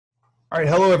All right,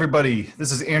 hello everybody.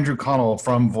 This is Andrew Connell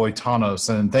from Voitanos,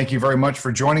 and thank you very much for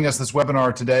joining us this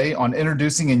webinar today on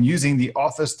introducing and using the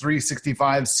Office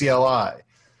 365 CLI.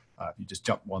 If you just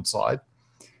jump one slide.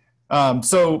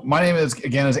 So my name is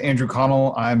Andrew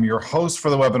Connell. I'm your host for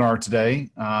the webinar today.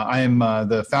 I am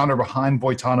the founder behind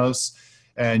Voitanos,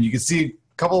 and you can see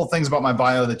a couple of things about my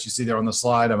bio that you see there on the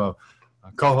slide. I'm a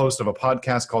co-host of a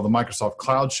podcast called the Microsoft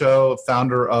Cloud Show,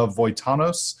 founder of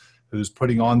Voitanos, who's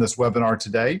putting on this webinar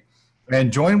today.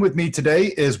 And join with me today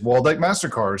is Waldek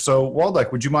Mastykarz. So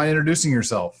Waldek, would you mind introducing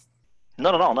yourself?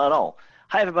 Not at all.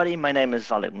 Hi everybody, my name is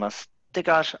Waldek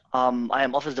Mastykarz. I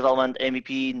am Office Development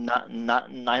MVP,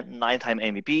 nine-time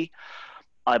MVP.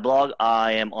 I blog,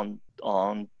 I am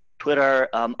on Twitter.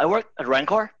 I work at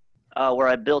Rencore, where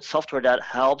I build software that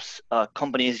helps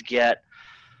companies get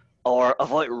or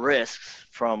avoid risks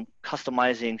from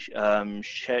customizing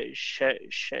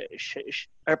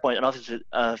SharePoint and Office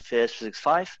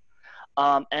 365.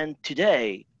 And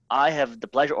today I have the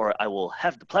pleasure, or I will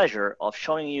have the pleasure of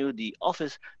showing you the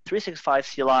Office 365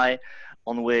 CLI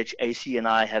on which AC and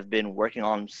I have been working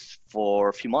on for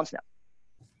a few months now.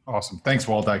 Awesome. Thanks,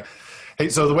 Waldek. Hey,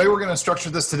 so the way we're going to structure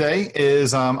this today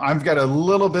is I've got a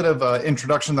little bit of an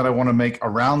introduction that I want to make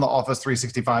around the Office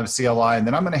 365 CLI, and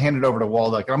then I'm going to hand it over to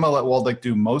Waldek. And I'm going to let Waldek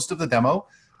do most of the demo,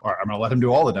 or I'm going to let him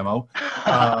do all the demo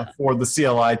for the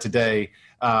CLI today.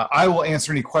 I will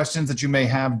answer any questions that you may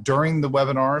have during the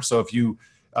webinar. So if you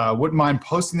wouldn't mind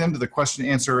posting them to the question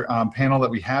and answer panel that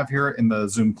we have here in the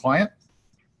Zoom client,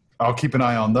 I'll keep an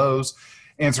eye on those,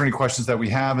 answer any questions that we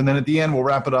have. And then at the end, we'll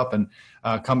wrap it up and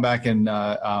come back. And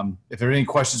if there are any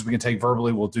questions we can take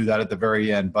verbally, we'll do that at the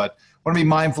very end. But I want to be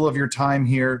mindful of your time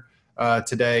here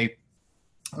today.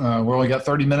 We've only got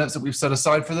 30 minutes that we've set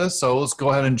aside for this. So let's go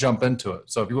ahead and jump into it.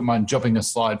 So if you wouldn't mind jumping a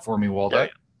slide for me, Waldek.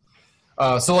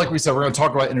 So like we said, we're going to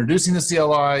talk about introducing the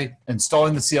CLI,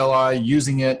 installing the CLI,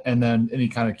 using it, and then any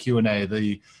kind of Q&A.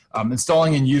 The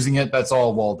installing and using it, that's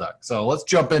all Waldek. So let's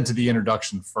jump into the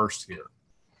introduction first here.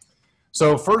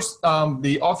 So first,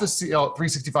 the Office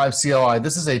 365 CLI,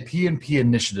 this is a PnP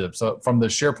initiative from the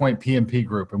SharePoint PnP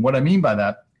group. And what I mean by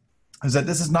that is that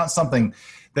this is not something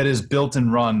that is built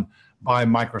and run by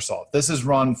Microsoft. This is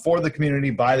run for the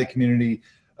community, by the community.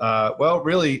 Well,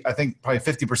 really, I think probably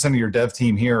 50% of your dev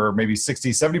team here, or maybe 60,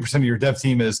 70% of your dev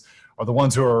team are the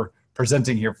ones who are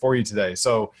presenting here for you today.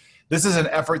 So this is an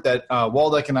effort that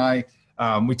Waldek and I,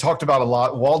 we talked about a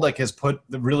lot. Waldek has put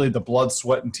really the blood,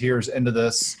 sweat, and tears into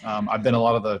this. I've been a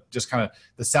lot of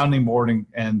the sounding board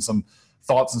and some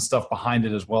thoughts and stuff behind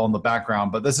it as well in the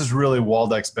background, but this is really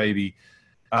Waldek's baby.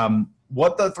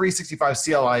 What the 365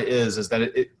 CLI is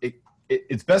that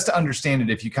it's best to understand it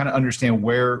if you kind of understand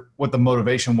what the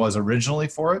motivation was originally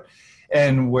for it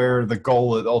and where the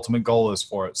ultimate goal is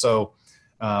for it. So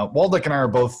Waldek and I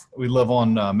we live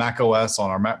on Mac OS on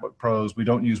our MacBook Pros. We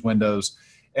don't use Windows.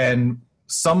 And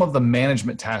some of the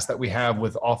management tasks that we have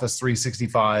with Office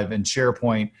 365 and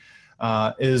SharePoint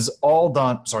is all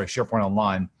done, SharePoint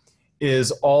Online,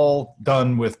 is all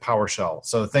done with PowerShell.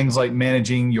 So things like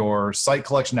managing your site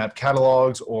collection app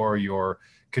catalogs or your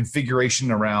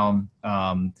configuration around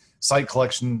site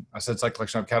collection. I said site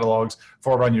collection of catalogs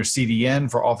for run your CDN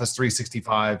for Office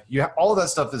 365. All of that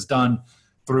stuff is done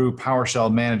through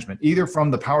PowerShell management, either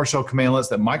from the PowerShell commandlets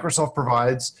that Microsoft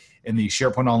provides in the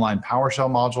SharePoint Online PowerShell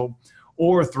module,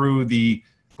 or through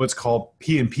what's called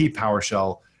PnP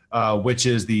PowerShell, which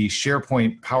is the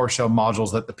SharePoint PowerShell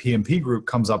modules that the PnP group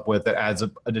comes up with that adds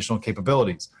additional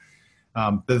capabilities.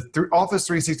 The Office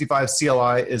 365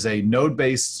 CLI is a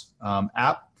node-based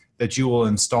app that you will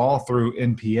install through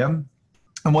NPM.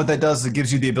 And what that does is it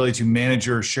gives you the ability to manage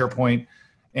your SharePoint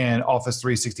and Office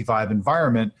 365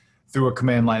 environment through a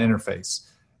command line interface.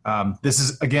 This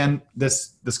is, again,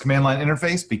 this command line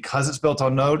interface, because it's built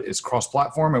on Node, is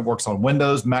cross-platform. It works on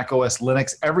Windows, Mac OS,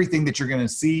 Linux. Everything that you're going to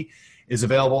see is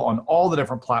available on all the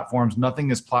different platforms.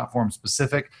 Nothing is platform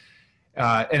specific.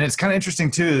 And it's kind of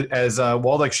interesting, too, as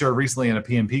Waldek shared recently in a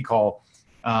PnP call,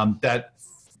 that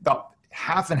about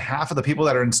half and half of the people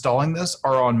that are installing this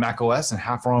are on Mac OS and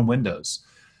half are on Windows.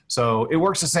 So it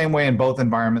works the same way in both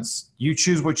environments. You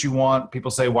choose what you want. People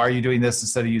say, why are you doing this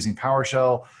instead of using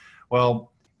PowerShell?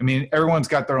 Well, I mean, everyone's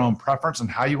got their own preference on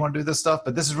how you want to do this stuff,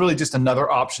 but this is really just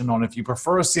another option on if you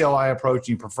prefer a CLI approach,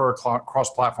 you prefer a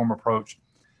cross-platform approach,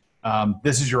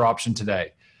 this is your option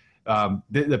today.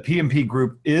 The PnP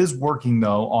group is working,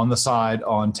 though, on the side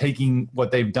on taking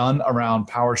what they've done around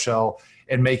PowerShell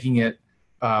and making it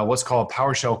what's called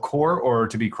PowerShell Core, or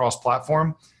to be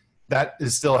cross-platform. That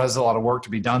still has a lot of work to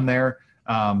be done there.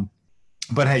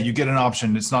 But hey, you get an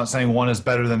option. It's not saying one is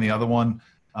better than the other one.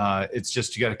 It's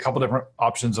just you got a couple different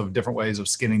options of different ways of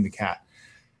skinning the cat.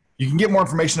 You can get more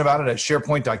information about it at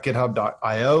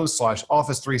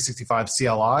sharepoint.github.io/Office365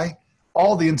 CLI.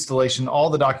 All the installation, all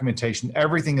the documentation,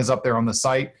 everything is up there on the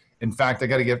site. In fact, I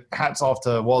got to give hats off to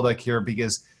Waldek here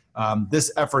because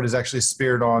this effort is actually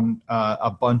speared on a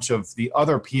bunch of the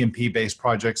other PnP-based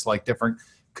projects, like different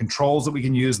controls that we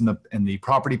can use in the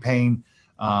property pane,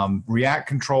 React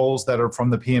controls that are from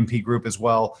the PnP group as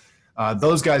well.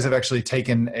 Those guys have actually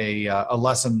taken a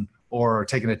lesson or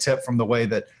taken a tip from the way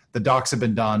that the docs have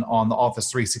been done on the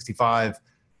Office 365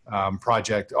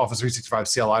 project, Office 365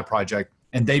 CLI project,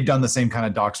 and they've done the same kind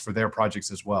of docs for their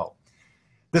projects as well.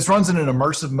 This runs in an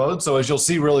immersive mode, so as you'll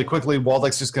see really quickly,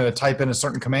 Waldek's just going to type in a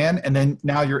certain command, and then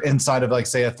now you're inside of, like,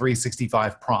 say, a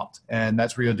 365 prompt, and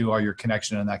that's where you'll do all your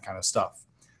connection and that kind of stuff.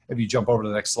 If you jump over to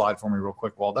the next slide for me real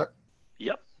quick, Waldek.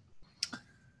 Yep.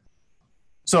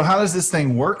 So how does this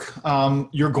thing work?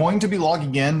 You're going to be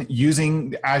logging in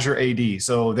using Azure AD.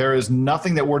 So there is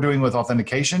nothing that we're doing with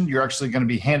authentication. You're actually going to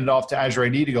be handed off to Azure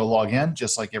AD to go log in,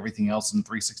 just like everything else in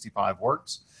 365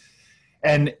 works.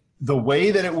 And the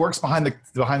way that it works behind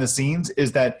the scenes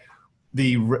is that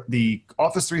the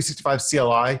Office 365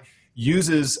 CLI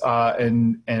uses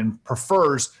and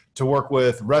prefers to work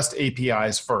with REST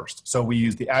APIs first. So we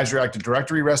use the Azure Active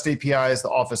Directory REST APIs, the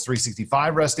Office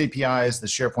 365 REST APIs, the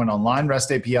SharePoint Online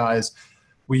REST APIs.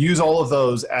 We use all of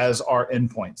those as our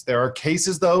endpoints. There are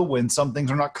cases, though, when some things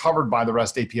are not covered by the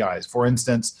REST APIs. For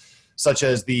instance, such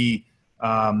as the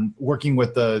working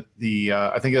with I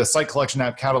think the site collection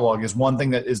app catalog is one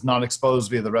thing that is not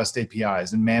exposed via the REST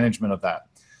APIs and management of that.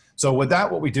 So with that,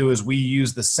 what we do is we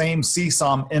use the same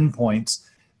CSOM endpoints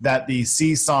that the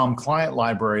CSOM client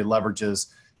library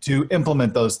leverages to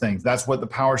implement those things. That's what the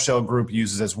PowerShell group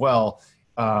uses as well.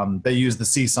 They use the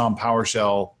CSOM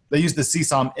PowerShell. They use the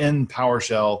CSOM in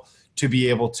PowerShell to be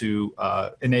able to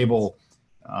enable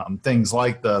things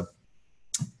like the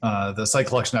site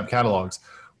collection app catalogs.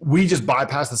 We just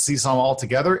bypass the CSOM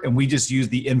altogether, and we just use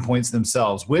the endpoints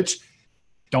themselves, which,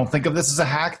 don't think of this as a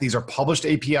hack. These are published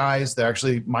APIs. They're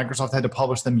actually, Microsoft had to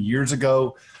publish them years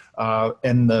ago for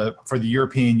the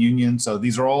European Union. So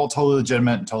these are all totally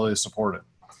legitimate and totally supported.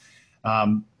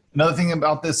 Another thing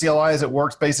about the CLI is it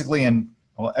works basically in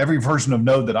every version of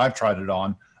Node that I've tried it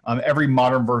on, every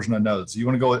modern version of Node. So you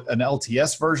want to go with an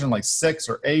LTS version like 6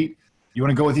 or 8. You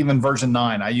want to go with even version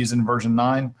 9. I use it in version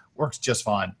 9. Works just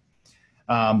fine.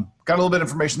 Got a little bit of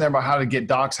information there about how to get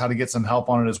docs, how to get some help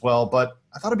on it as well. But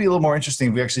I thought it'd be a little more interesting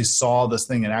if we actually saw this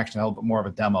thing in action, a little bit more of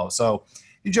a demo. So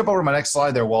you jump over to my next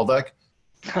slide there, Waldek.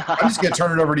 I'm just going to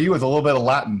turn it over to you with a little bit of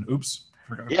Latin. Oops.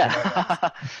 Yeah.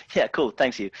 Yeah, cool.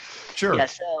 Thanks, you. Sure. Yeah,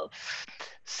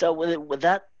 so with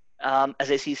that,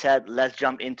 as AC said, let's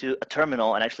jump into a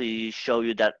terminal and actually show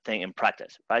you that thing in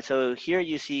practice, right? So here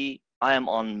you see I am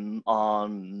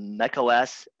on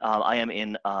macOS. I am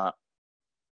in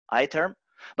iTerm.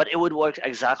 But it would work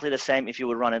exactly the same if you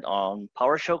would run it on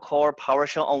PowerShell Core,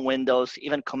 PowerShell on Windows,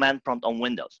 even Command Prompt on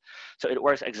Windows. So it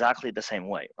works exactly the same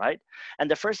way, right? And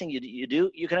the first thing you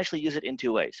do, you can actually use it in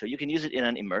 2 ways. So you can use it in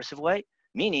an immersive way,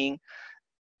 meaning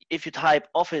if you type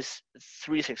Office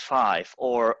 365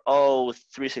 or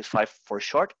O365 for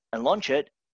short and launch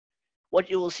it, what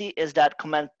you will see is that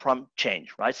command prompt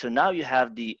change, right? So now you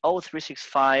have the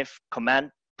O365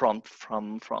 command prompt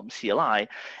from CLI,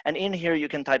 and in here you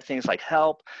can type things like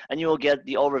help, and you will get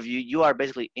the overview. You are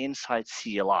basically inside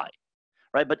CLI,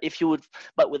 right? But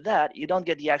with that, you don't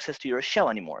get the access to your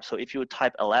shell anymore. So if you would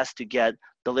type ls to get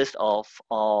the list of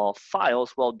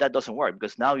files, well, that doesn't work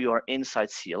because now you are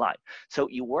inside CLI. So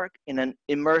you work in an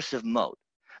immersive mode.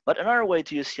 But another way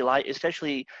to use CLI is to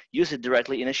actually use it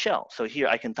directly in a shell. So here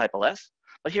I can type ls,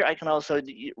 but here I can also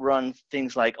run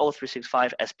things like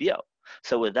O365 SPO.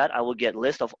 So with that, I will get a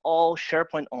list of all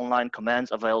SharePoint Online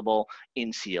commands available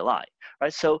in CLI,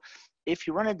 right? So if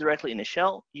you run it directly in a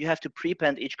shell, you have to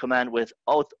prepend each command with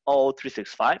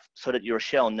O365 so that your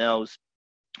shell knows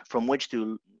from where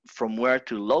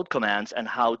to load commands and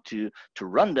how to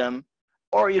run them.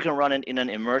 Or you can run it in an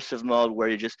immersive mode where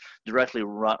you just directly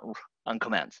run on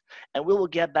commands. And we will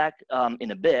get back in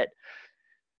a bit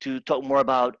to talk more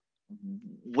about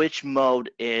which mode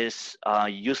is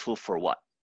useful for what.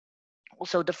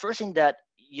 Also, the first thing that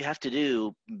you have to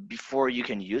do before you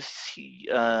can use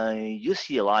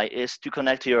CLI is to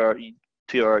connect to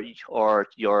your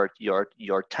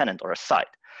tenant or a site,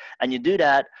 and you do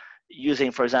that using,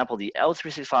 for example, the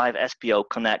L365 SPO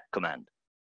connect command.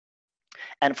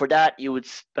 And for that, you would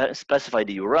specify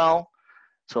the URL.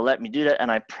 So let me do that,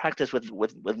 and I practice with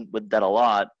that a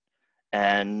lot,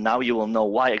 and now you will know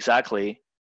why exactly.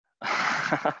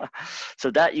 So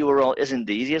that URL isn't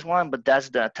the easiest one, but that's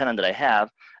the tenant that I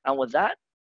have. And with that,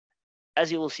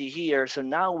 as you will see here, so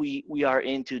now we are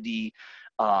into the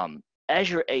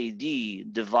Azure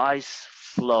AD device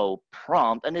flow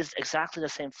prompt, and it's exactly the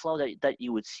same flow that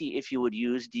you would see if you would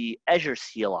use the Azure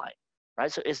CLI,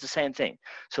 right? So it's the same thing.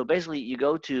 So basically, you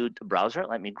go to the browser.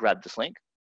 Let me grab this link.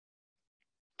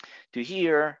 To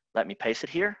here, let me paste it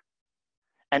here.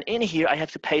 And in here, I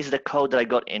have to paste the code that I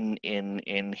got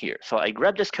in here. So I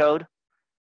grab this code,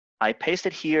 I paste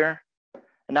it here,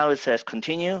 and now it says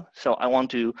continue. So I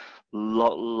want to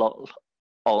log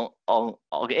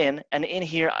in, and in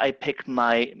here I pick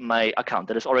my account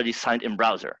that is already signed in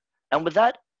browser. And with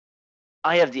that,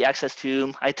 I have the access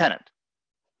to my tenant.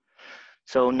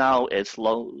 So now it's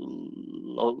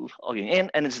logging in,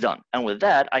 and it's done. And with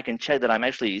that, I can check that I'm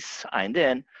actually signed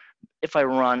in if I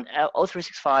run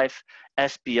O365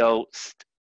 SPO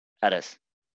status.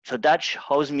 So that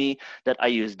shows me that I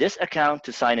use this account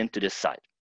to sign into this site.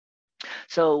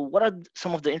 So what are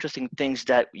some of the interesting things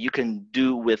that you can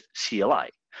do with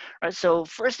CLI? Right. So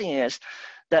first thing is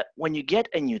that when you get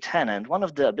a new tenant, one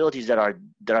of the abilities that are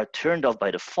turned off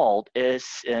by default is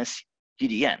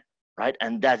CDN. Right,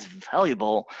 and that's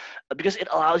valuable because it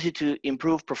allows you to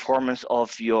improve performance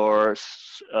of your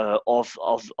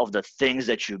of the things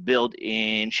that you build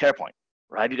in SharePoint,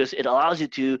 right? Because it allows you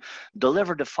to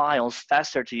deliver the files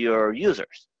faster to your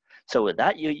users. So with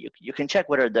that, you can check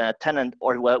whether the tenant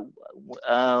or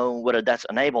whether that's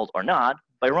enabled or not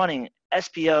by running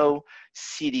SPO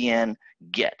CDN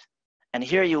get, and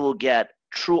here you will get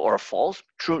true or false.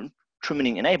 True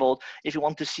meaning enabled. If you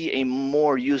want to see a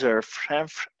more user friendly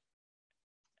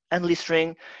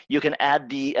string, you can add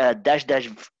the --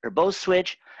 verbose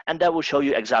switch, and that will show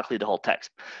you exactly the whole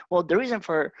text. Well, the reason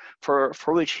for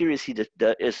which here you see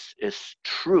that is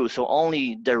true, so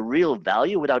only the real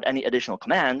value without any additional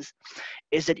commands,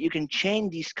 is that you can chain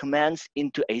these commands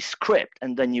into a script,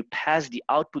 and then you pass the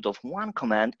output of one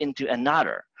command into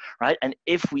another, right? And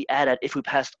if we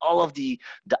passed all of the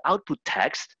output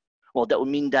text, well, that would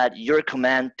mean that your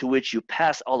command to which you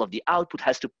pass all of the output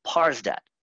has to parse that.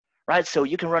 Right, so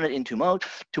you can run it in two modes.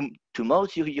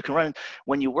 You can run it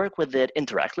when you work with it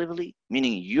interactively,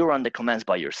 meaning you run the commands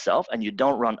by yourself and you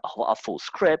don't run a full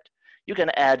script. You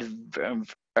can add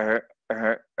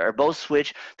verbose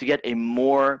switch to get a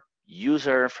more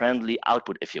user-friendly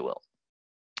output, if you will.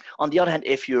 On the other hand,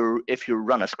 if you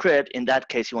run a script, in that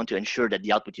case, you want to ensure that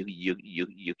the output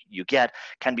you get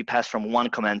can be passed from one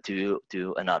command to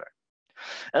another.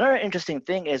 Another interesting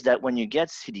thing is that when you get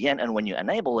CDN and when you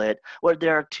enable it, well,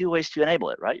 there are two ways to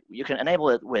enable it, right? You can enable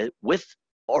it with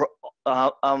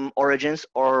origins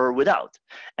or without.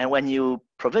 And when you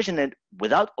provision it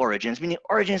without origins, meaning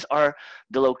origins are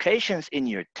the locations in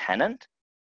your tenant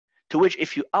to which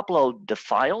if you upload the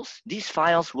files, these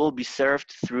files will be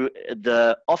served through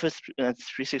the Office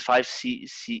 365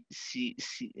 CDN.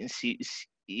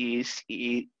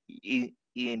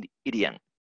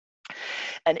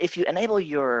 And if you enable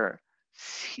your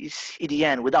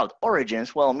CDN without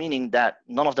origins, well, meaning that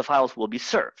none of the files will be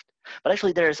served. But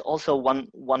actually, there is also one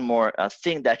more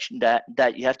thing that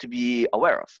you have to be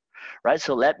aware of, right?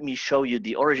 So let me show you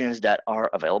the origins that are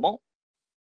available.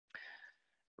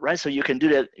 Right, so you can do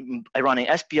that by running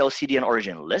SPO CDN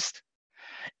origin list,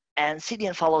 and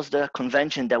CDN follows the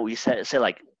convention that we say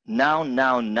like now,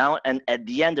 and at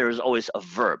the end there is always a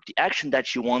verb, the action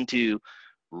that you want to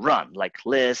run, like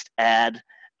list, add,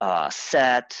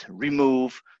 set,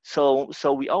 remove. So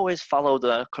we always follow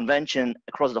the convention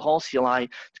across the whole CLI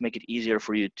to make it easier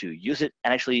for you to use it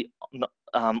and actually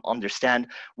understand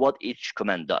what each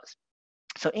command does.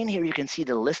 So in here you can see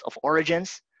the list of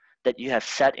origins that you have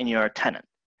set in your tenant.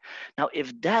 Now,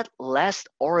 if that last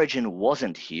origin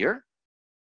wasn't here,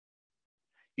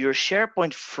 your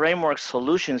SharePoint framework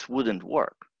solutions wouldn't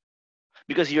work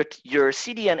because your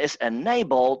CDN is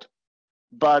enabled,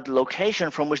 but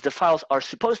location from which the files are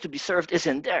supposed to be served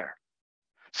isn't there.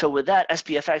 So with that,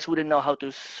 SPFX wouldn't know how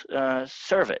to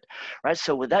serve it, right?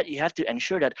 So with that, you have to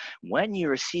ensure that when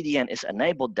your CDN is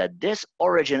enabled, that this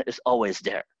origin is always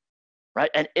there, right?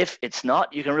 And if it's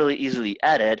not, you can really easily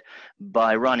add it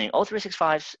by running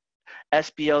O365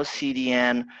 SPO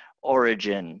CDN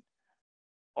origin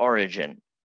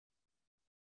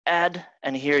add,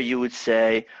 and here you would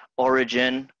say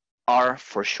origin R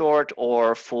for short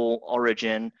or full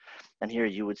origin, and here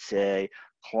you would say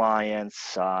client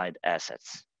side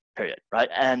assets, period, right?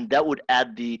 And that would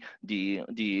add the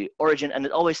origin, and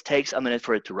it always takes a minute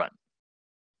for it to run.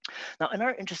 Now,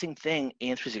 another interesting thing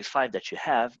in 365 that you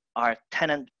have are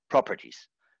tenant properties.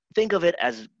 Think of it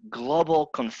as global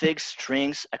config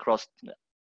strings across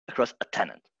a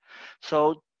tenant.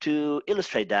 So to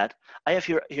illustrate that, I have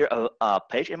here a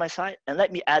page in my site, and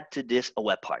let me add to this a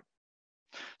web part.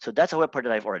 So that's a web part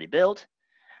that I've already built.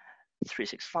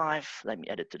 365, let me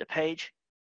add it to the page.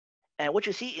 And what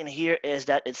you see in here is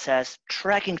that it says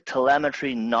tracking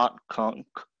telemetry not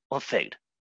configured,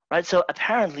 right? So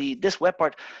apparently this web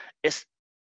part is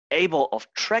able of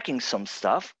tracking some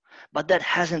stuff, but that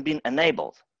hasn't been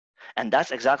enabled. And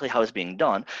that's exactly how it's being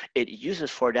done. It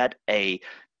uses for that a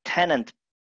tenant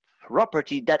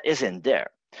property that isn't there.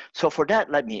 So for that,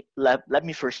 let me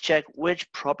first check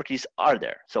which properties are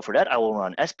there. So for that, I will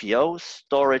run SPO,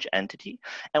 storage entity.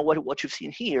 And what you've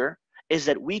seen here is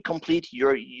that we complete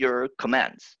your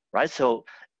commands, right? So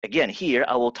again, here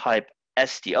I will type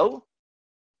STO,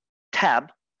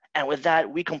 tab, and with that,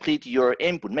 we complete your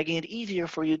input, making it easier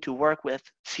for you to work with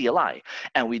CLI.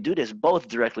 And we do this both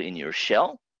directly in your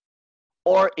shell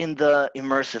or in the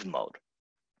immersive mode,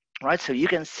 right? So you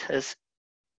can set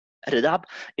it up.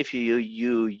 If you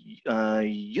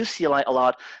use CLI a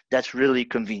lot, that's really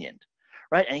convenient,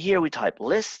 right? And here we type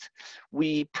list.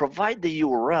 We provide the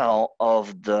URL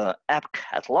of the app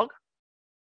catalog,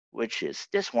 which is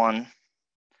this one,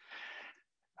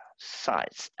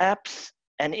 sites apps.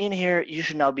 And in here, you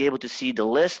should now be able to see the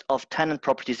list of tenant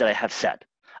properties that I have set.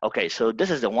 Okay, so this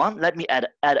is the one. Let me add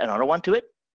another one to it.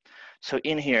 So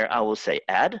in here, I will say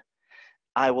add.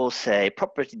 I will say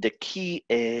property, the key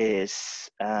is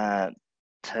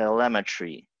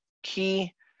telemetry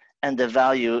key, and the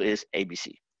value is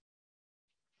ABC.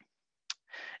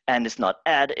 And it's not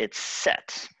add, it's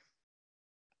set,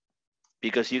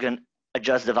 because you can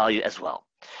adjust the value as well.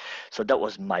 So that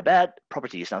was my bad.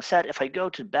 Property is now set. If I go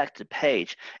back to the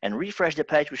page and refresh the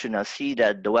page, we should now see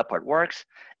that the web part works,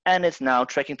 and it's now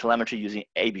tracking telemetry using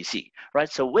ABC, right?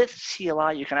 So with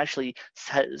CLI, you can actually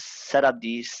set up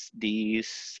these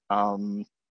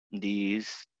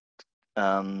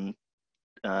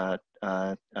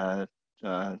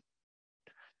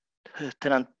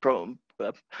tenant properties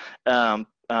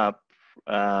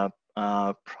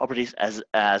as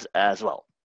well.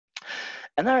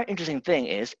 Another interesting thing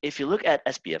is, if you look at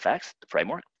SPFX, the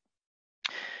framework,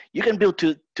 you can build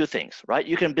two things, right?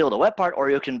 You can build a web part or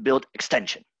you can build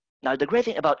extension. Now, the great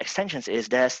thing about extensions is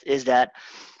that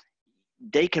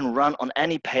they can run on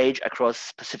any page across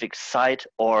specific site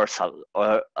or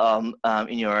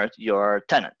in your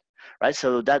tenant, right?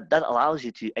 So that allows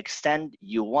you to extend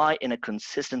UI in a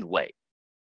consistent way.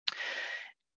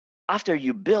 After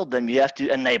you build them, you have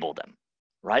to enable them,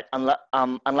 right?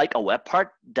 Unlike a web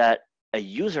part that a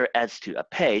user adds to a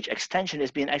page, extension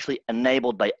is being actually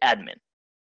enabled by admin.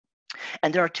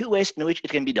 And there are two ways in which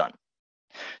it can be done.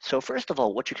 So first of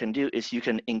all, what you can do is you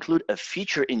can include a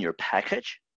feature in your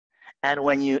package. And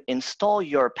when you install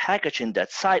your package in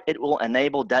that site, it will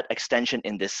enable that extension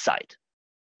in this site.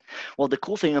 Well, the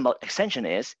cool thing about extension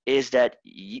is that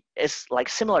it's like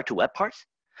similar to web parts.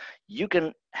 You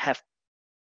can have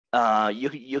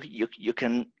you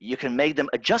can make them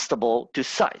adjustable to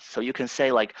size. So you can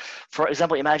say, like, for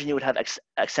example, imagine you would have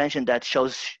extension that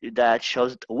shows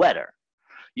weather.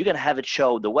 You can have it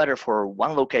show the weather for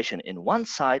one location in one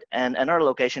site and another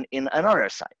location in another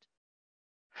site.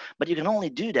 But you can only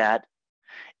do that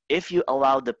if you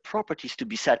allow the properties to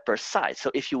be set per site.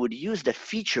 So if you would use the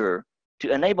feature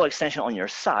to enable extension on your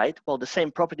site, well, the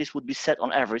same properties would be set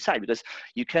on every site because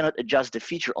you cannot adjust the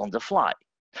feature on the fly.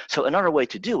 So another way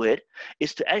to do it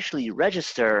is to actually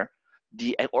register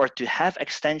or to have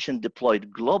extension deployed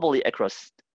globally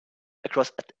across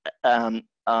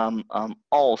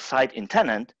all site in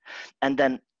tenant, and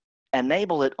then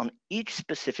enable it on each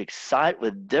specific site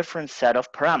with different set of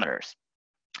parameters.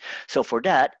 So for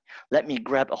that, let me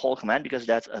grab a whole command because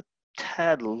that's a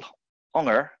tad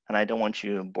longer, and I don't want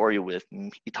to bore you with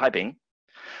me typing.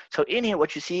 So in here,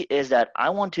 what you see is that I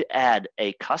want to add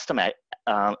a custom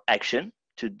action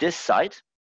to this site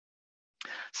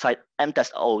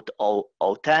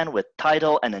mtest0010 with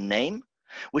title and a name,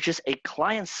 which is a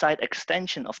client-side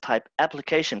extension of type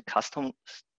application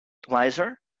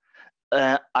customizer.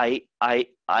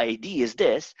 ID is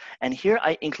this, and here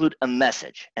I include a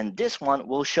message, and this one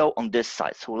will show on this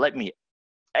site. So let me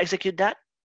execute that.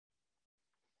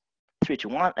 3, 2,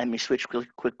 1. Let me switch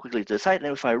quickly to the site,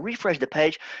 and if I refresh the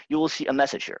page, you will see a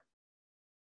message here.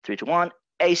 3, 2, 1.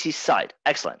 AC site.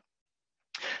 Excellent.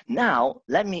 Now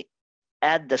let me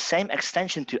add the same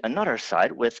extension to another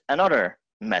site with another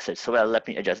message. So let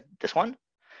me adjust this one,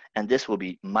 and this will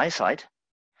be my site,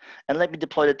 and let me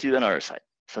deploy it to another site.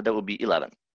 So that will be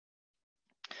 11.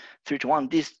 3, 2, 1.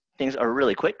 These things are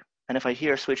really quick, and if I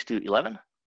here switch to 11,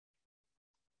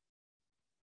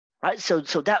 right? So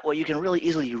that way you can really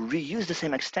easily reuse the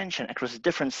same extension across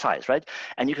different sites, right?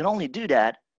 And you can only do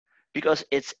that because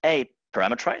it's A,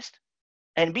 parameterized,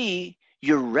 and B,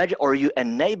 you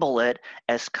enable it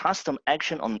as custom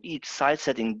action on each site,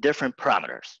 setting different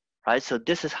parameters, right? So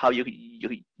this is how you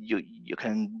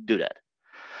can do that.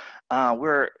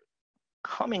 We're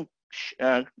coming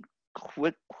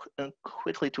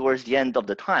quickly towards the end of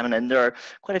the time, and then there are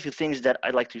quite a few things that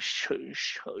I'd like to show you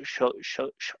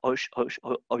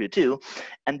too,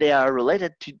 and they are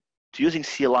related to using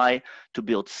CLI to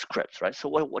build scripts, right? So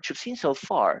what you've seen so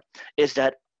far is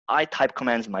that I type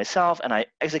commands myself and I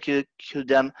execute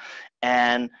them,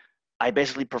 and I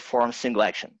basically perform single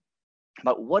action.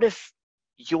 But what if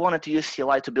you wanted to use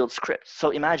CLI to build scripts? So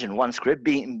imagine one script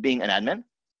being an admin.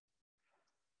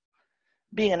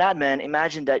 Being an admin,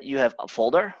 imagine that you have a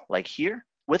folder like here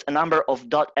with a number of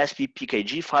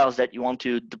 .sppkg files that you want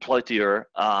to deploy to your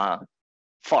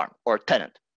farm or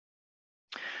tenant,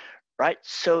 right?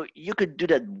 So you could do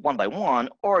that one by one,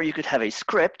 or you could have a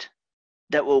script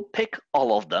that will pick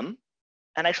all of them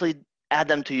and actually add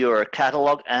them to your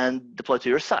catalog and deploy to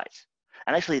your sites.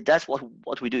 And actually, that's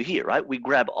what we do here, right? We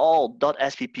grab all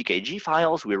 .sppkg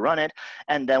files, we run it,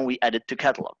 and then we add it to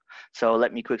catalog. So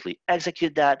let me quickly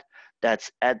execute that.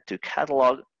 That's add to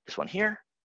catalog, this one here.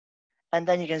 And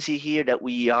then you can see here that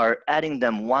we are adding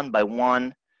them one by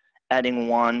one, adding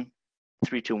one,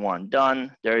 3, 2, 1,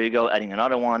 done. There you go, adding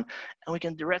another one. And we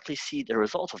can directly see the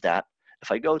results of that.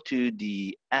 If I go to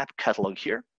the app catalog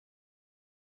here,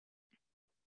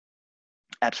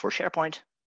 apps for SharePoint,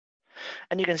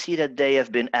 and you can see that they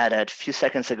have been added a few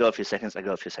seconds ago,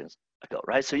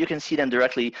 right? So you can see them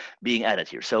directly being added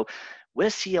here. So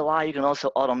with CLI, you can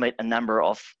also automate a number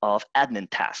of admin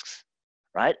tasks,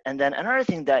 right? And then another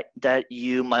thing that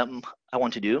I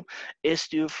want to do is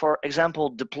to, for example,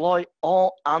 deploy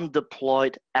all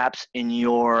undeployed apps in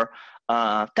your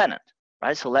tenant,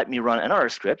 right? So let me run another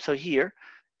script. So here,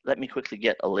 let me quickly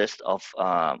get a list of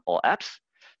all apps.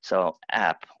 So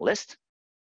app list.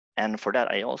 And for that,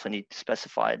 I also need to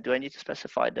specify, do I need to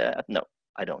specify the, no,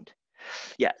 I don't.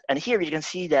 Yeah, and here you can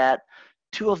see that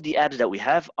 2 of the apps that we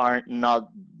have are not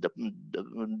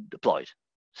deployed.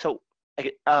 So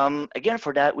again,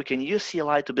 for that, we can use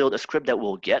CLI to build a script that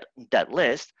will get that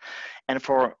list, and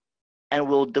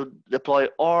will deploy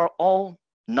all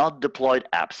not deployed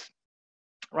apps.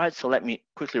 Right, so let me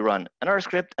quickly run another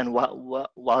script, and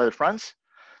while it runs,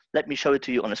 let me show it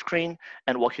to you on the screen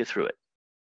and walk you through it.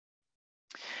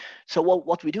 So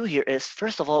what we do here is,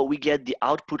 first of all, we get the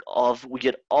output of, we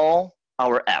get all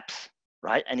our apps,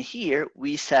 right? And here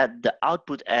we set the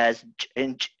output as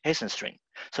in JSON string.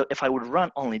 So if I would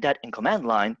run only that in command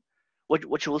line,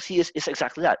 what you will see is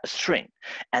exactly that, a string.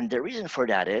 And the reason for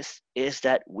that is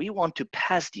that we want to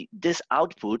pass this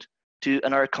output to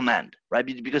another command, right?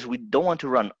 Because we don't want to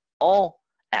run all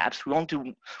apps.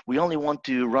 We only want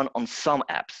to run on some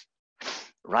apps,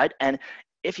 right? And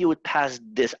if you would pass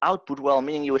this output, well,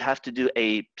 meaning you would have to do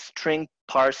a string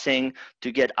parsing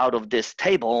to get out of this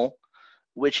table,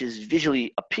 which is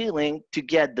visually appealing, to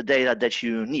get the data that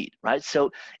you need, right?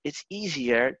 So it's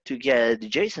easier to get the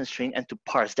JSON string and to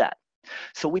parse that.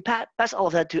 So we pass all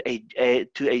of that to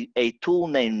a tool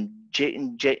named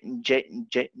JQ,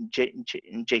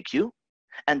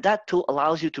 and that tool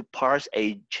allows you to parse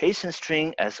a JSON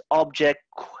string as object,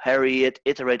 query it,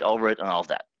 iterate over it, and all of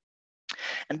that.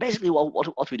 And basically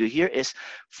what we do here is,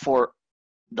 for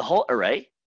the whole array,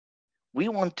 we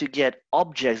want to get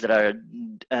objects that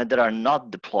are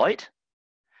not deployed,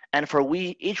 and for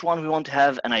each one we want to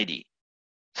have an ID.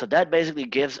 So that basically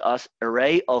gives us an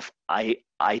array of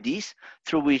IDs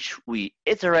through which we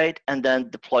iterate and then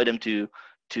deploy them to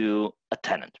a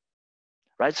tenant,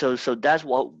 right? So that's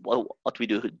what we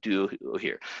do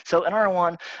here. So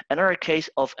another case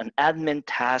of an admin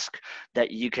task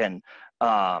that you can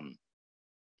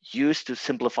use to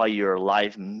simplify your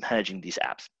life managing these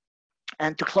apps.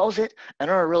 And to close it,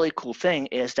 another really cool thing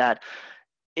is that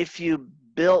if you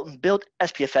build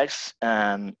SPFX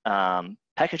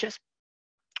packages,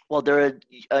 well,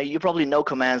 you probably know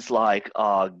commands like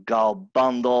gal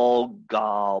bundle,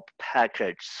 gal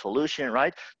package solution,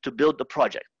 right, to build the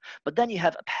project. But then you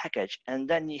have a package, and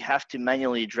then you have to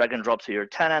manually drag and drop to your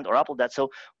tenant or upload that.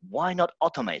 So why not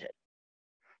automate it?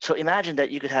 So imagine that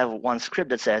you could have one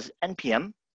script that says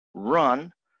npm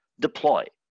run deploy,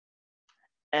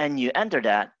 and you enter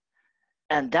that,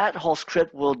 and that whole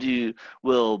script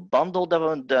will bundle the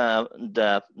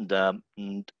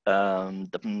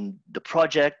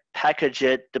project, package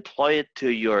it, deploy it to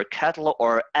your catalog,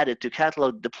 or add it to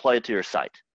catalog, deploy it to your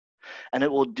site, and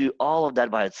it will do all of that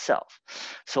by itself.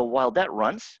 So while that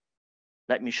runs,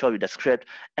 let me show you that script,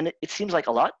 and it seems like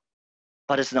a lot,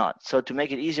 but it's not. So to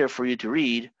make it easier for you to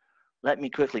read, let me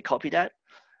quickly copy that,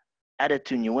 add it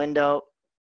to new window,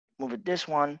 move it this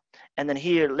one, and then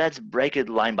here, let's break it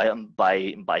line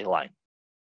by line.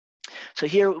 So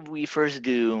here we first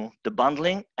do the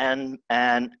bundling and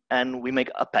we make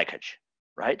a package,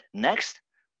 right? Next,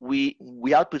 we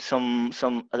output some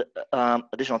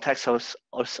additional text so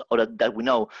that we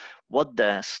know what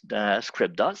the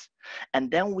script does, and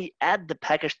then we add the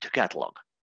package to catalog.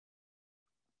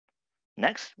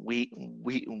 Next, we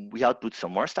output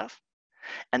some more stuff,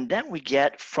 and then we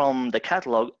get from the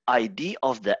catalog ID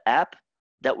of the app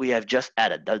that we have just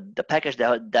added, the package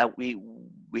that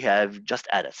we have just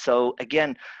added. So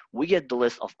again, we get the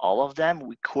list of all of them,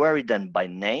 we query them by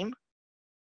name,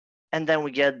 and then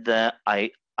we get the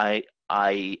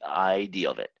ID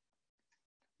of it.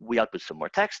 We output some more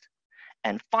text,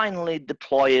 and finally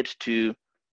deploy it to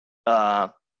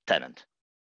tenant.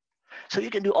 So you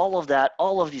can do all of that,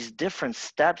 all of these different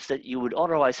steps that you would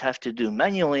otherwise have to do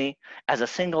manually as a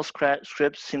single script,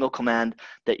 single command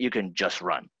that you can just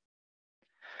run.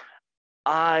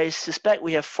 I suspect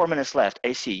we have 4 minutes left.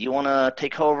 AC, you want to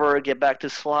take over, get back to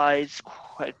slides,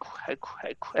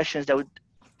 questions that would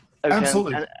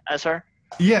Absolutely answer?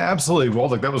 Yeah, absolutely.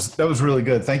 Waldek, that was really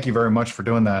good. Thank you very much for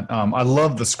doing that. I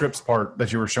love the scripts part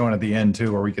that you were showing at the end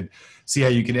too, where we could see how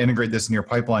you could integrate this in your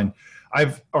pipeline.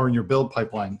 Or in your build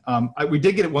pipeline. We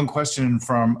did get one question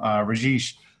from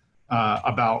Rajesh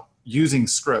about using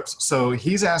scripts. So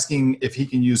he's asking if he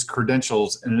can use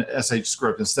credentials in an SH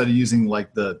script instead of using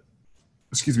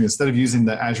instead of using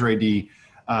the Azure AD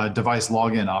device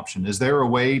login option. Is there a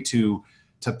way to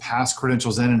pass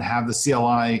credentials in and have the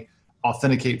CLI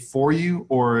authenticate for you,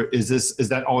 or is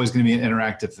that always going to be an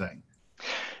interactive thing?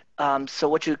 So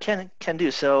what you can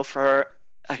do. So for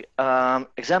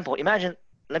example, imagine.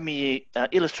 Let me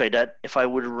illustrate that if I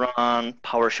would run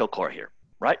PowerShell core here,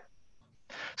 right?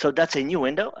 So that's a new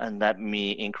window, and let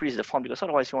me increase the font because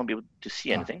otherwise you won't be able to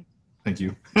see anything. Thank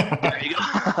you. There you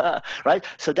go. Right?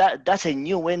 So that's a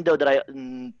new window that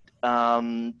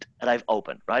I've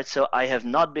opened, right? So I have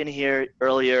not been here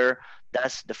earlier.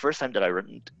 That's the first time that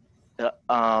that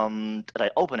I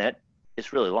open it.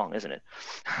 It's really long, isn't it?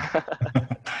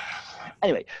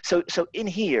 Anyway, so in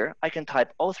here I can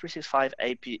type O365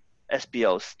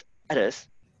 SPO status,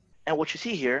 and what you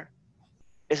see here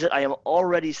is that I am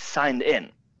already signed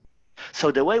in.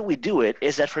 So the way we do it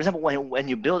is that, for example, when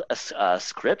you build a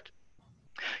script,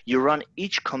 you run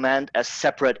each command as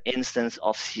separate instance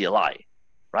of CLI,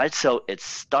 right? So it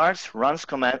starts, runs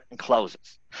command, and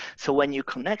closes. So when you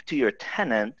connect to your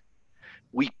tenant,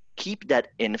 we keep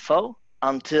that info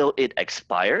until it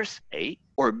expires, A,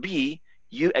 or B,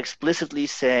 you explicitly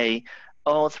say,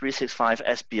 O365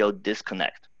 SPO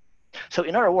disconnect. So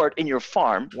in other words, in your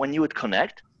farm, when you would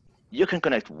connect, you can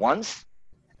connect once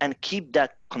and keep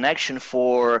that connection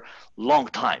for a long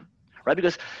time, right?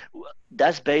 Because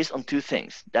that's based on two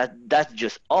things. That's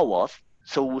just OAuth.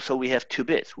 So we have 2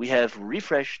 bits. We have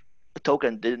refresh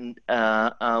token,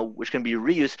 which can be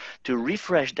reused to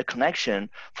refresh the connection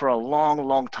for a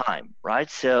long time, right?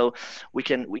 So we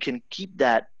can keep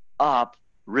that up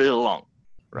really long.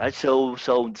 Right, so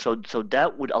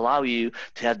that would allow you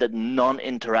to have that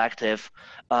non-interactive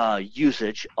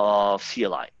usage of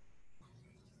CLI.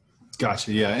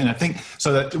 Gotcha. Yeah, and I think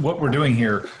so that what we're doing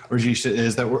here, Rajesh,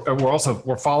 is that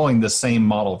we're following the same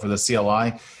model for the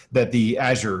CLI that the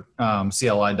Azure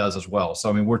CLI does as well. So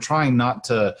I mean, we're trying not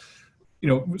to,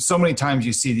 so many times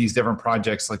you see these different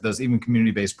projects like those, even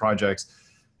community-based projects.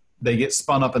 They get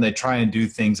spun up and they try and do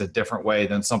things a different way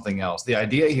than something else. The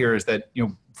idea here is that,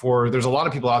 there's a lot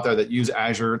of people out there that use the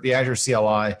Azure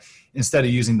CLI instead of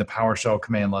using the PowerShell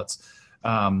commandlets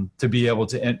to be able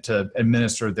to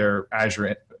administer their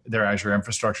Azure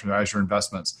infrastructure, their Azure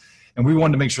investments. And we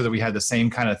wanted to make sure that we had the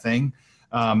same kind of thing.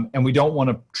 And we don't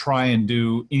want to try and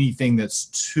do anything that's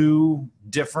too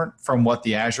different from what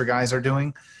the Azure guys are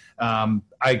doing.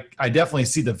 I definitely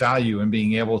see the value in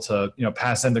being able to,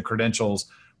 pass in the credentials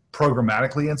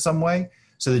programmatically in some way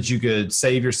so that you could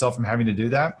save yourself from having to do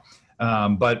that.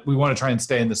 But we want to try and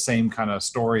stay in the same kind of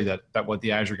story that what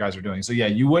the Azure guys are doing. So yeah,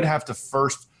 you would have to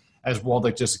first, as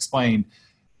Waldek just explained,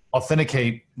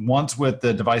 authenticate once with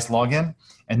the device login.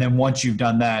 And then once you've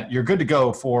done that, you're good to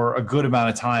go for a good amount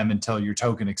of time until your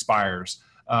token expires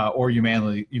or you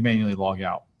manually log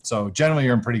out. So generally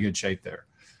you're in pretty good shape there.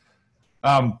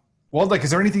 Waldek, is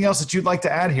there anything else that you'd like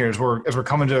to add here as we're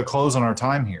coming to a close on our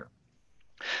time here?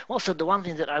 Well, so the one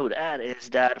thing that I would add is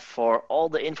that for all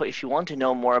the info, if you want to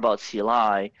know more about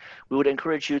CLI, we would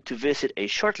encourage you to visit a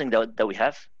short link that we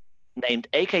have named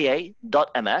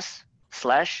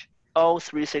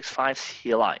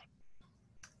aka.ms/O365CLI.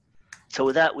 So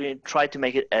with that, we try to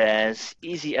make it as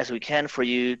easy as we can for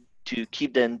you to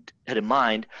keep them in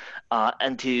mind,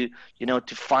 and to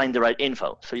to find the right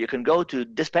info. So you can go to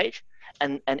this page,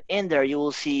 and in there you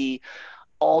will see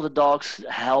all the docs,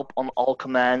 help on all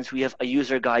commands. We have a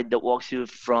user guide that walks you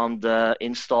from the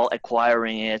install,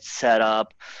 acquiring it,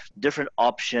 setup, different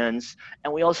options,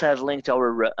 and we also have linked to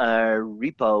our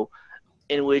repo,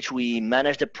 in which we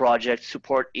manage the project,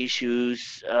 support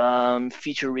issues,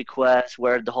 feature requests,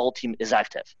 where the whole team is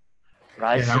active,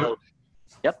 right? Yeah, So,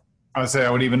 yep. I would say I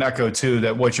would even echo too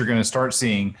that what you're going to start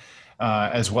seeing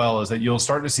as well is that you'll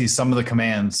start to see some of the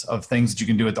commands of things that you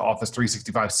can do at the Office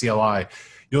 365 CLI.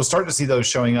 You'll start to see those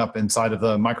showing up inside of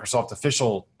the Microsoft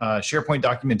official SharePoint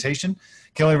documentation.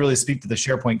 Can only really speak to the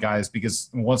SharePoint guys, because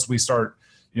once we start,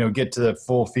 get to the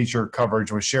full feature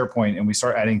coverage with SharePoint and we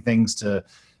start adding things to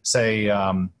say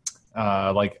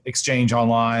like Exchange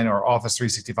Online or Office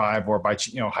 365, or by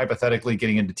hypothetically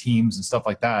getting into Teams and stuff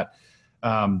like that,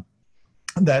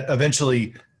 that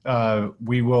eventually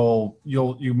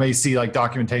you may see like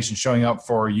documentation showing up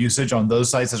for usage on those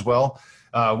sites as well.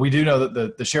 We do know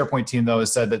that the SharePoint team, though,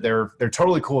 has said that they're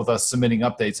totally cool with us submitting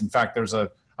updates. In fact,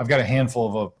 I've got a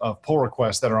handful of pull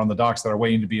requests that are on the docs that are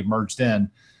waiting to be merged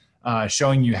in,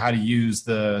 showing you how to use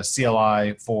the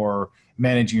CLI for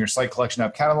managing your site collection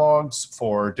app catalogs,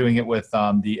 for doing it with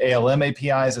the ALM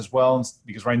APIs as well,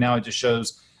 because right now it just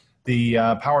shows the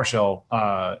PowerShell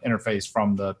interface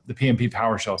from the PnP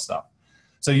PowerShell stuff.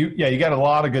 So you got a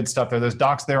lot of good stuff there. There's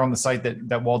docs there on the site that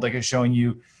Waldek is showing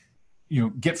you.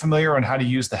 Get familiar on how to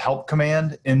use the help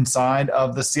command inside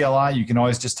of the CLI. You can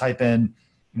always just type in,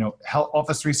 help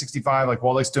Office 365, like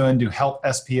Waldek's doing, do help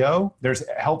SPO. There's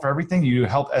help for everything. You do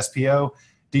help SPO,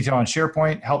 detail on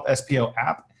SharePoint, help SPO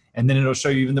app, and then it'll show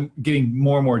you even getting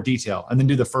more and more detail. And then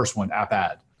do the first one, app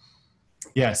add.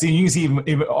 Yeah, see, you can see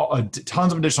even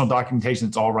tons of additional documentation.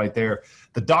 It's all right there.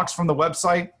 The docs from the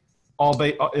website,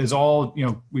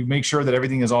 we make sure that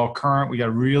everything is all current. We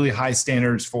got really high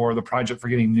standards for the project for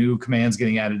getting new commands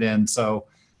getting added in. So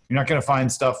you're not going to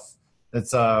find stuff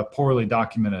that's poorly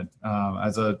documented.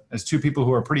 As two people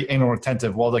who are pretty anal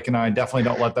retentive, Waldek and I definitely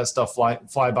don't let that stuff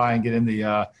fly by and get in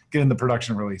the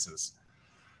production releases.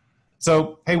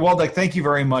 So hey, Waldek, thank you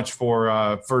very much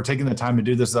for taking the time to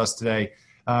do this with us today.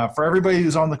 For everybody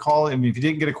who's on the call, if you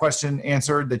didn't get a question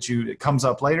answered it comes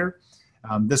up later.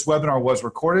 This webinar was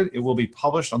recorded. It will be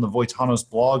published on the Voitanos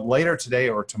blog later today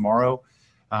or tomorrow.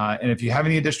 And if you have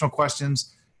any additional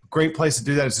questions, a great place to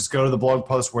do that is just go to the blog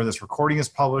post where this recording is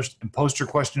published and post your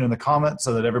question in the comments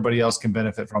so that everybody else can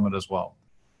benefit from it as well.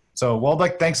 So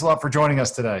Waldek, thanks a lot for joining us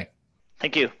today.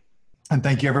 Thank you. And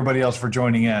thank you everybody else for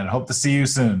joining in. Hope to see you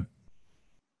soon.